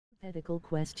Hypothetical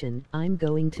question. I'm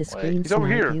going to scream he's over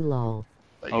snipe here. you, lol.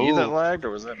 You that lagged, or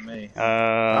was that me?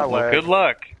 Well, good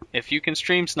luck. If you can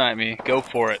stream snipe me, go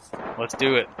for it. Let's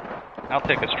do it. I'll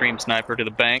take a stream sniper to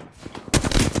the bank.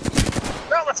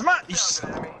 No, that's mine!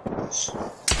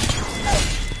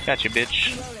 Gotcha,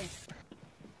 bitch.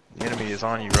 The enemy is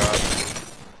on you, Rob.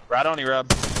 Right on you, Rob.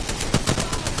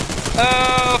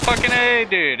 Oh, fucking A,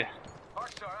 dude.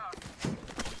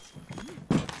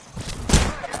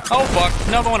 Oh, fuck.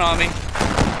 Another one on me.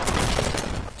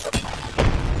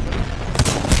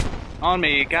 On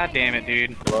me. God damn it,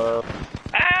 dude. Hello.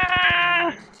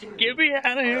 Ah! Get me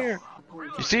out of here.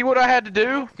 You see what I had to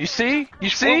do? You see? You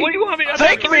see? Well, what do you want me to do?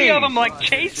 Thank Three me! of them, like,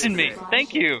 chasing me.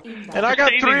 Thank you. And I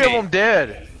got three of them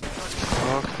dead.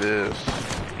 Fuck this.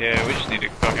 Yeah, we just need to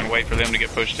fucking wait for them to get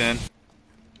pushed in.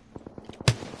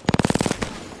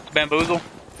 Bamboozle.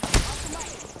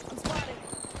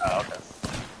 Oh, okay.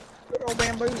 Good old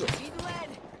bamboozle.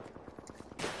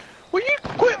 Will you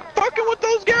quit fucking with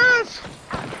those guys?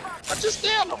 I just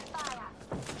downed them.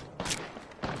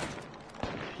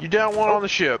 You down one on the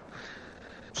ship.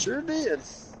 Sure did.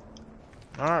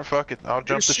 Alright, fuck it. I'll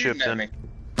jump the ships in. Me.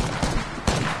 Oh,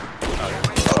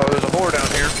 there's a whore down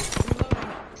here.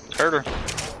 Heard her.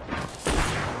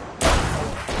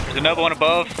 There's another one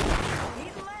above.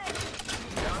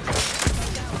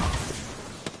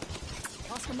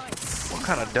 What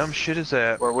kind of dumb shit is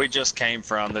that? Where we just came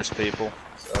from, there's people.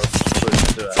 So,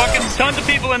 Fucking tons of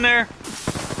people in there.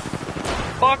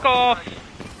 Fuck off.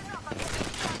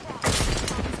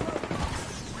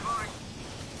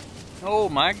 Oh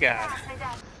my god.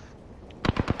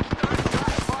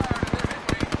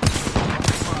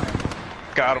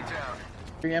 got him.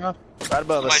 Ammo? Right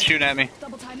above us. Somebody shooting at me.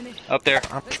 Up there.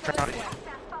 I'm trying to...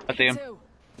 I see him.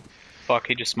 Fuck,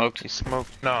 he just smoked. He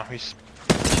smoked. No, he's...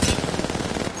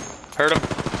 Heard him.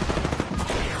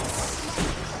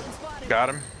 Got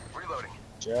him.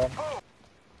 Job.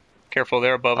 Careful,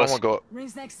 they're above I us. want to go up.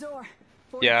 Rings next door.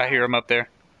 Yeah, I hear him up there.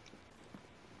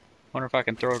 Wonder if I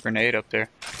can throw a grenade up there.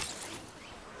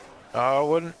 I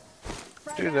wouldn't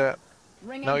do that.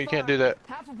 No, you can't do that.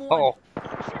 Oh.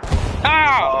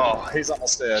 Ow! Oh, he's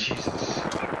almost dead. Jesus.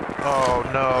 Oh,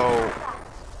 no.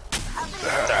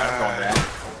 I'm going down.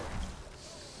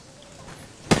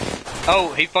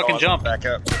 Oh, he fucking Oh, jumped. Back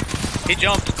up. He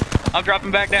jumped. I'm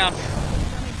dropping back down.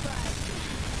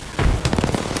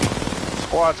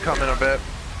 Squad's coming a bit.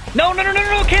 No, no, no, no,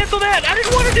 no, cancel that! I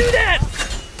didn't want to do that!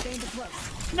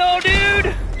 No,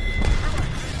 dude!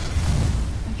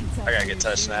 I gotta get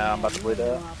touched now. I'm about to bleed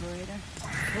out.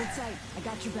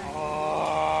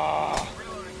 Oh.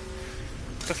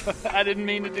 I didn't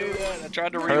mean to do that. I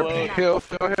tried to reload. Hill.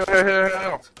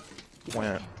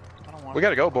 Went. We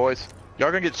gotta go, boys. Y'all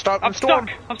gonna get stopped in the storm?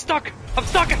 I'm stuck! I'm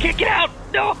stuck! I can't get out!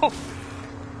 No!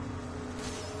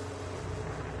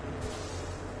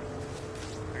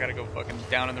 I gotta go fucking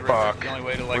down in the river. Fuck. It's the only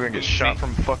way to, like, We're gonna get boost shot me.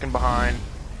 from fucking behind.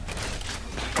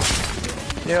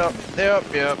 Yep. No,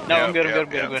 I'm good, I'm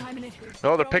good.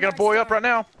 No, they're picking a boy up right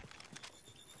now.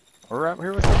 We're right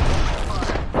here with him.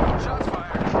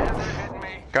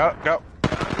 Go.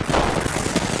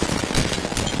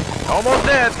 Almost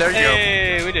dead. There you go.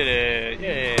 Hey, we did it.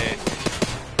 Yay.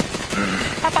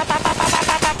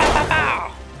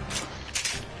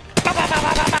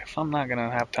 If I'm not gonna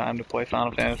have time to play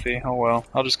Final Fantasy, oh well.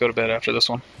 I'll just go to bed after this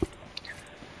one.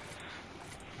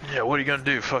 Yeah, what are you gonna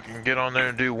do? Fucking get on there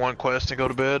and do one quest and go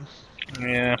to bed?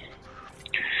 Yeah.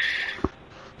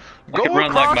 Go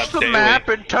run like across my the daily. map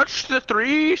and touch the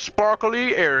 3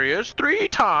 sparkly areas 3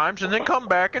 times and then come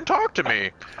back and talk to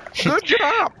me. Good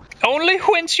job. Only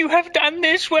once you have done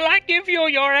this will I give you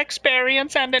your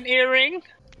experience and an earring.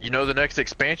 You know the next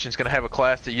expansion's gonna have a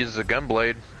class that uses a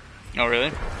gunblade. Oh,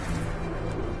 really?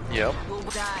 Yep.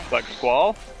 Like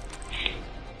Squall?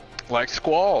 Like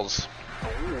squalls.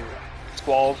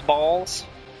 Squall's balls?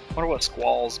 I wonder what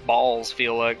Squall's balls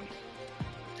feel like.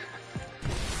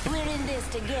 We're in this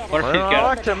together. What if he's Well, I got...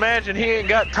 like to imagine he ain't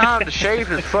got time to shave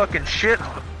his fucking shit.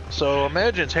 So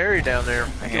imagine it's hairy down there.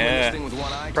 Yeah.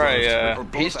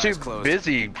 Probably, He's too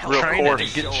busy Real training coarse.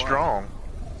 and getting strong.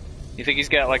 You think he's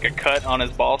got like a cut on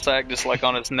his ball sack, just like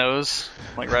on his nose,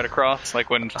 like right across, like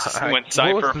when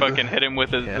Cypher fucking hit him with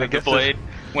his Yeah, I with the guess blade,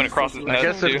 went across his nose. I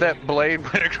guess too. if that blade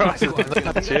went across his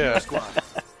nuts, yeah.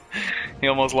 He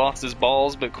almost lost his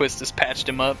balls, but Quistis patched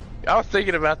him up. I was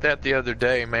thinking about that the other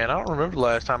day, man. I don't remember the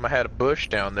last time I had a bush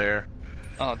down there.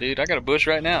 Oh, dude, I got a bush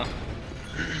right now.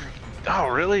 Oh,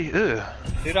 really? Ugh.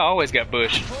 Dude, I always got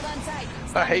bush.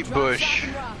 I hate bush.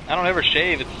 I don't ever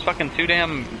shave. It's fucking too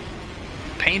damn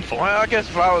painful. Well, I guess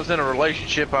if I was in a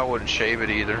relationship, I wouldn't shave it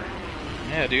either.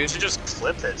 Yeah, dude. You should just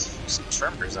clip it. Some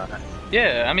trimmers on it.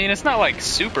 Yeah, I mean it's not like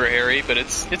super hairy, but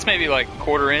it's maybe like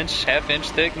 ½ inch, ½ inch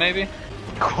thick, maybe.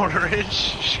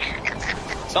 Quarter-inch.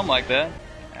 Something like that.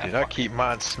 Dude, I keep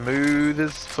mine smooth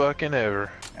as fucking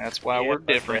ever. That's why we're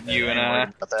different, you and I.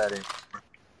 About that anymore.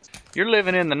 You're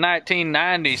living in the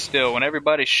 1990s still, when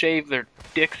everybody shaved their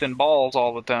dicks and balls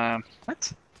all the time.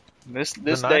 What? This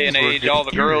The day and 90s were age, good all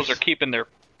the girls years. are keeping their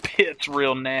pits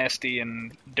real nasty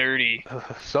and dirty.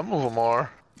 Some of them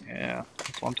are. Yeah,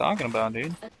 that's what I'm talking about,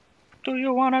 dude. Do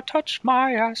you wanna touch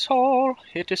my asshole?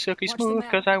 It is silky smooth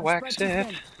 'cause I wax it.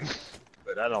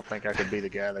 But I don't think I could be the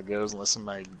guy that goes and lets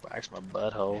somebody wax my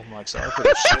butthole. I'm like, sorry for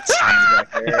the shit stains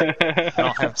back there. I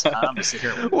don't have time to sit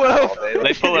here and Well, all day.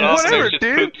 They pull it off and Whatever, there's just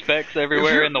dude. poop specks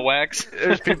everywhere in the wax.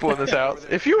 There's people in this house.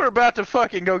 If you were about to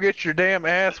fucking go get your damn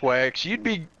ass waxed, you'd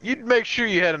make sure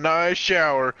you had a nice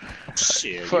shower.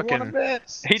 Shit, Fucking- you wanna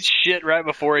bet? He'd shit right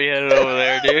before he headed over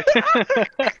there, dude.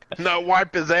 Not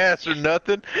wipe his ass or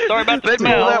nothing. Sorry about the They'd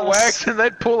smell. pull that wax and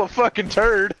they'd pull a fucking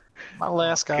turd. My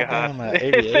last goddamn If they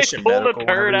aviation pulled a medical,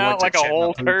 turd whenever he out went to like a check my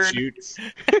whole poop turd. chute.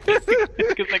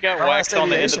 Because they got My waxed last on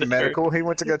the end of aviation the medical, he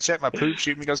went to go check my poop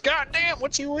chute and he goes, God damn,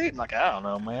 what you eating? I'm like, I don't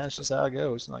know, man. It's just how it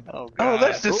goes. I'm like, Oh, Oh, God.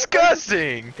 that's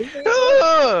disgusting.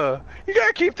 Ugh. You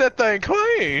gotta keep that thing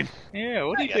clean. Yeah,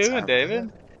 what are I you got time doing, for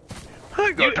David? I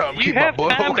ain't got time to You keep my have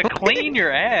butt time to clean. clean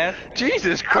your ass.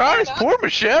 Jesus Christ, poor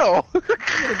Michelle. I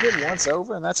get a good once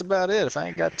over, and that's about it. If I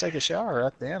ain't got to take a shower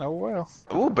right then, oh well.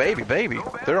 Ooh, baby.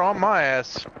 They're on my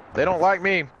ass. They don't like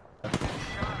me.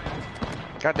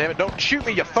 God damn it, don't shoot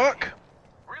me, you fuck.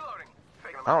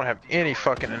 I don't have any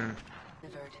fucking...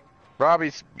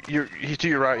 Robbie's to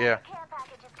your right, yeah.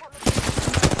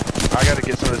 I gotta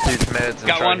get some of this dude's meds and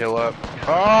Got try one. to heal up.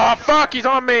 Oh, fuck, he's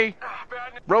on me.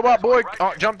 Robot boy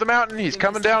jumped the mountain. He's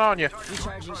coming down on you.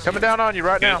 Coming down on you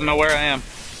right He now. doesn't know where I am.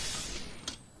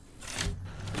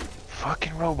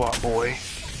 Fucking robot boy.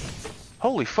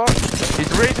 Holy fuck.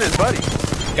 He's raising his buddy.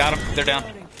 Got him. They're down.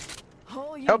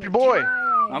 Help your boy.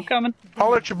 I'm coming.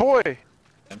 Holler at your boy.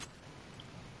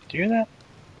 Do you hear that?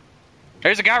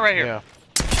 There's a guy right here. Yeah.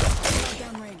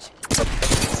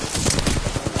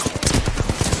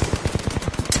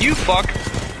 You fuck.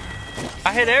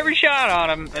 I hit every shot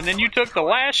on him, and then you took the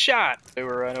last shot. They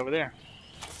were right over there.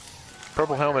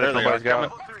 Purple helmet if There they nobody's are, got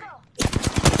it.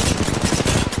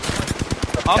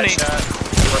 On me. Headshot,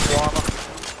 purple armor.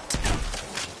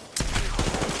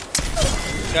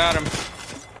 Got him.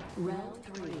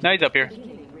 Now he's up here.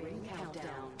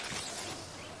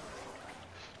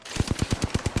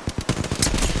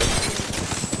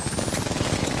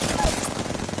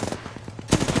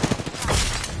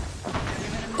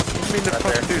 I mean to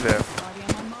fucking do that.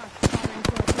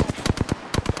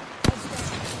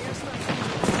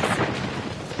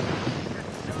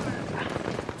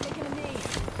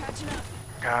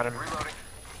 Got him.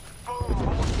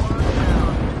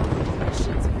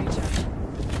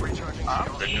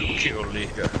 The new kill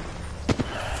leader.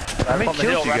 How many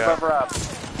kills you got?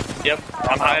 Yep,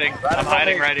 I'm hiding. I'm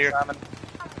hiding right here.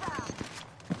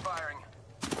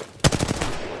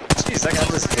 Jeez, that guy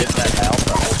just hit that house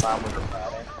the whole time we were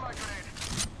fighting.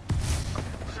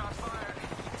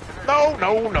 No.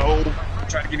 I'm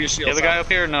trying to give you a shield. The other guy up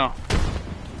here? No.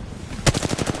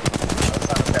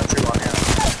 Simon's got two on him.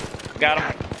 Got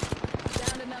him.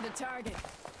 Found another target.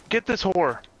 Get this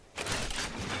whore.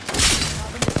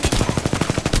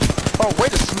 Oh,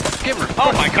 wait a give her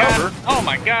Oh my cover. god. Oh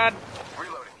my god.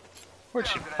 Where'd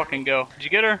she fucking go? Did you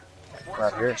get her?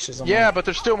 Right here. She's on Yeah, but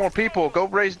there's still more people. Go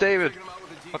raise David.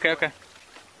 Okay.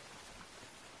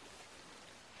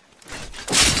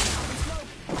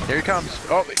 Here he comes.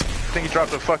 Oh, I think he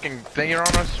dropped a fucking thinger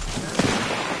on us.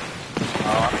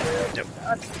 Oh, I'm dead.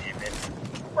 God damn it.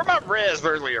 Where my res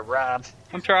earlier, Rob?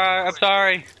 I'm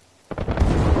sorry.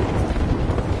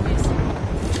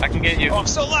 I can get you. Oh, I'm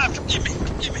still alive. Come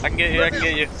get me. I can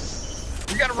get you.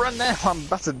 You gotta run now. I'm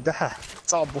about to die.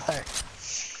 It's all black.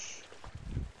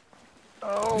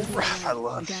 Oh, Rob, I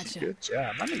love you. Gotcha. Good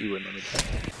job. I knew you wouldn't let me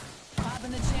take it. Pop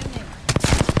in the chimney.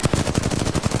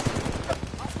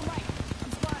 Off the right.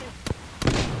 I'm spotted.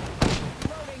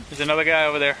 Loading. There's another guy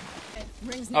over there.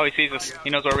 Rings Oh, he sees us. He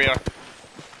knows where we are.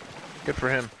 Good for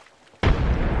him.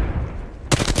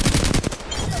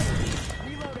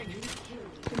 reloading.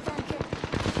 Confirm kill.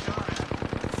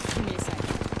 Give me a sec.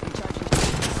 Recharging.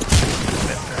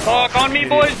 Fuck, on me,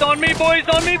 boys! On me,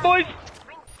 boys!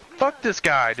 Fuck this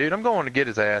guy, dude. I'm going to get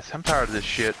his ass. I'm tired of this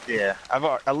shit. Yeah,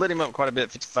 I lit him up quite a bit,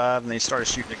 55, and then he started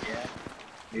shooting again.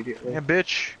 Immediately. Yeah,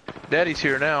 bitch. Daddy's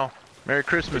here now. Merry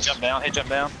Christmas. Jump down. Hey, jump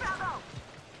down.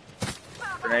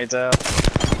 Grenades out.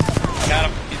 Got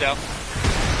him. He's out.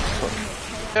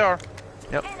 They are.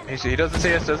 Yep. He doesn't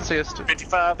see us.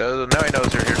 55. Now he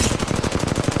knows you're here.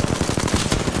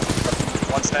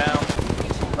 One's down.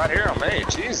 Right here on me.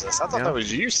 Jesus, I thought that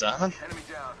was you, Simon.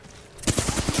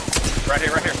 Right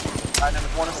here, right here. Right in the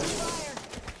corner.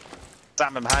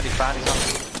 Simon behind you, behind you.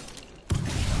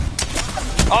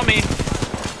 On me.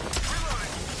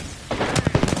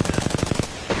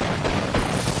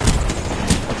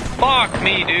 Fuck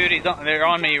me, dude. They're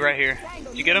on me right here.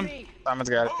 Did you get him? Simon's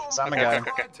got it. Simon got him.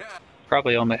 Okay.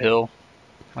 Probably on the hill.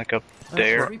 Like up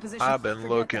there. I've been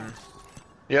looking.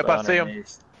 Yep, I see them.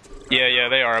 Yeah,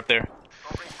 they are up there.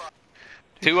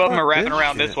 Two of them are wrapping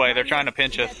around this way. They're trying to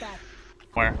pinch us.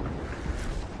 Where?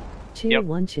 Cheer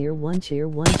one, cheer one, cheer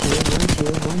one, cheer one,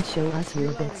 cheer one. Show us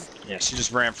your bits. Yeah, she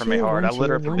just ran from me hard. I lit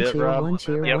her up a bit, Rob. One,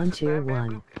 cheer one, cheer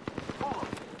one.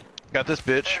 Got this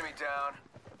bitch.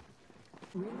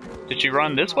 Did you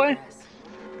run this way?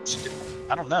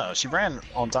 I don't know. She ran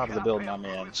on top of the building I'm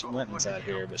in. She went inside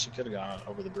here, but she could have gone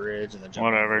over the bridge and then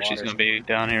jumped. Whatever. She's gonna be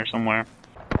down here somewhere.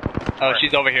 Oh,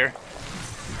 she's over here.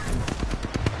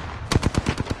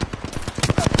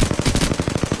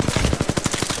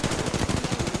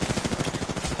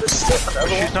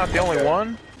 She's not the only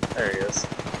one? There he is.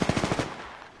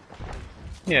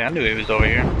 Yeah, I knew he was over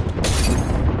here.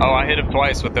 Oh, I hit him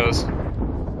twice with those.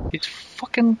 He's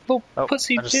fucking little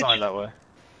pussy I just saw him that way.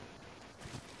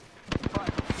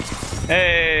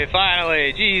 Hey,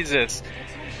 finally, Jesus.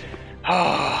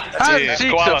 Oh, dude,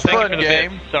 Seek's Koala, a thank you fun for the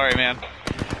game. bit. Sorry, man.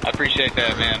 I appreciate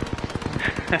that, man.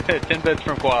 10 bits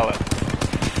from Koala.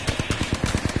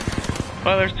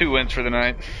 Well, there's 2 wins for the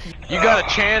night. You got a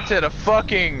chance at a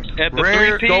fucking At the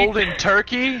rare 3P? golden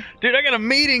turkey? Dude, I got a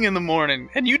meeting in the morning,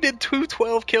 and you did 2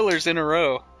 12 killers in a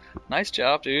row. Nice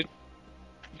job, dude.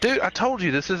 Dude, I told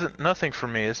you this isn't nothing for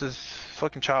me. This is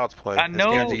fucking child's play. I This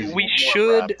know game's easy. we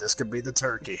should. This could be the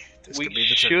turkey. We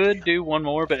should do one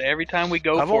more, but every time we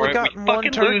go I've for only it, we gotten one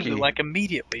fucking lose turkey. it like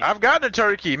immediately. I've gotten a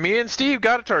turkey. Me and Steve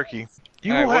got a turkey.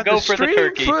 You All right, will we'll have go the for the stream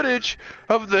turkey. footage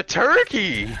of the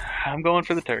turkey. I'm going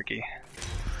for the turkey.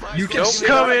 You don't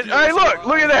come in. Hey,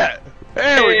 look at that.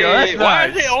 There we go. That's Why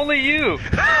nice. is it only you?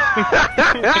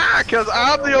 Because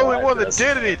I'm the only one that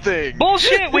did anything.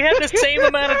 Bullshit! We had the same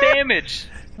amount of damage.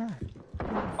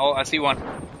 Oh, I see one.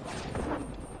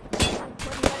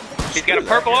 He's got a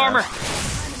purple armor.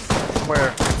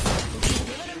 Where?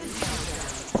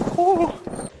 Ooh.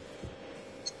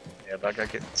 Yeah, but I gotta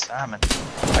get Simon.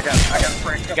 I got a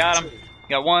friend. Got him.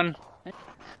 Got one.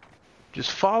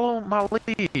 Just follow my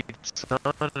lead, son,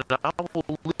 and I will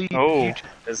lead Oh. you.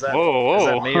 Is that, Whoa. is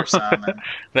that me or Simon?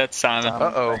 That's Simon.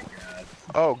 Uh-oh.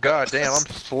 Oh, god damn, I'm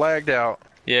slagged out.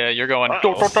 Yeah, you're going.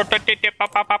 Uh-oh. That's what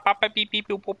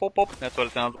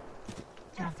it sounds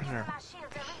like.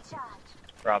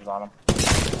 Rob's on him.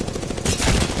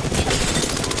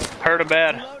 Hurt him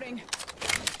bad.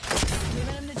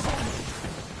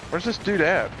 Where's this dude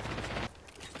at?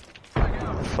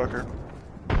 Fucker.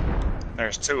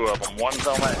 There's 2 of them. One's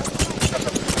on that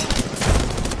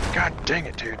God dang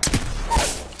it, dude.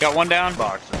 Got one down.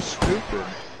 box. They're stupid.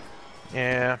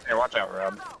 Yeah. Hey, watch out,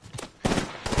 Rob.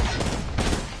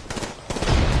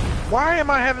 Why am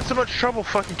I having so much trouble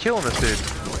fucking killing this dude?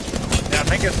 Yeah, I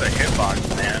think it's the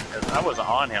hitbox, man. 'Cause I wasn't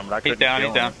on him, but I couldn't He's down. kill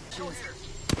He's down. him.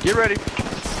 Get ready.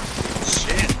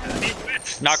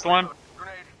 Shit. Knocked one.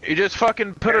 You just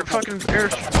fucking put a fucking air.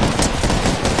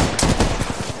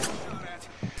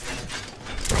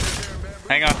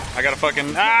 Hang on. I got a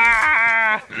fucking.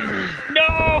 Ah!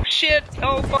 No shit.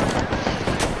 Oh fuck.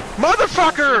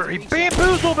 Motherfucker! He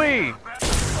bamboozled me!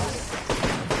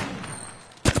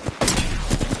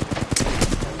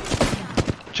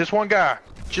 Just one guy.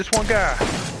 Just one guy.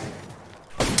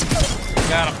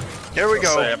 Got him. There we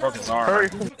go. I broke his arm. Hurry.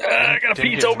 I gotta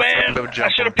pee so bad. Go I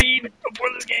jump should have peed before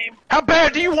this game. How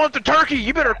bad do you want the turkey?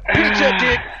 You better pinch that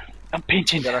dick. I'm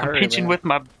pinching. Gotta I'm hurry, pinching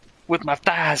man. with my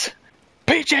thighs.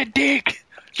 Pinch that dick.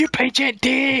 You pinch that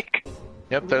dick.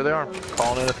 Yep, there they are.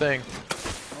 Calling it a thing.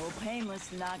 Oh, painless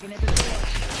knocking at the door.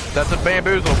 That's a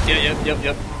bamboozle. Yeah,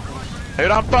 yep.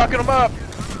 Dude, I'm fucking them up.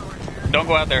 Don't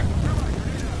go out there.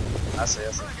 I see.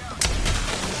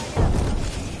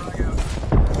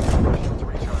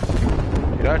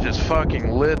 Dude, I just fucking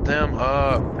lit them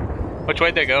up. Which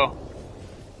way'd they go?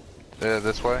 Yeah,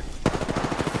 this way.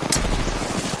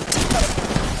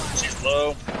 She's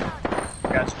low.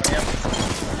 Got you, man.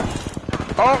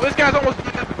 Oh, this guy's almost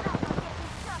dead.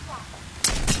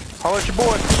 Holler at your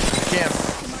boy. If you can.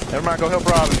 Never mind, go help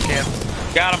Rob if you can.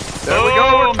 Got him. There we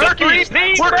go. We're The turkeys.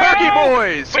 3P, We're bro! turkey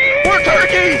boys. We're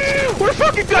turkeys. We're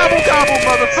fucking gobble gobble,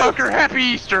 motherfucker. Happy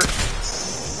Easter.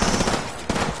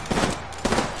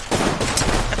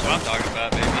 That's what I'm talking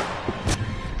about, baby.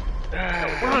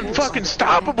 We're unfucking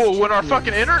stoppable when our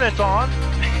fucking internet's on.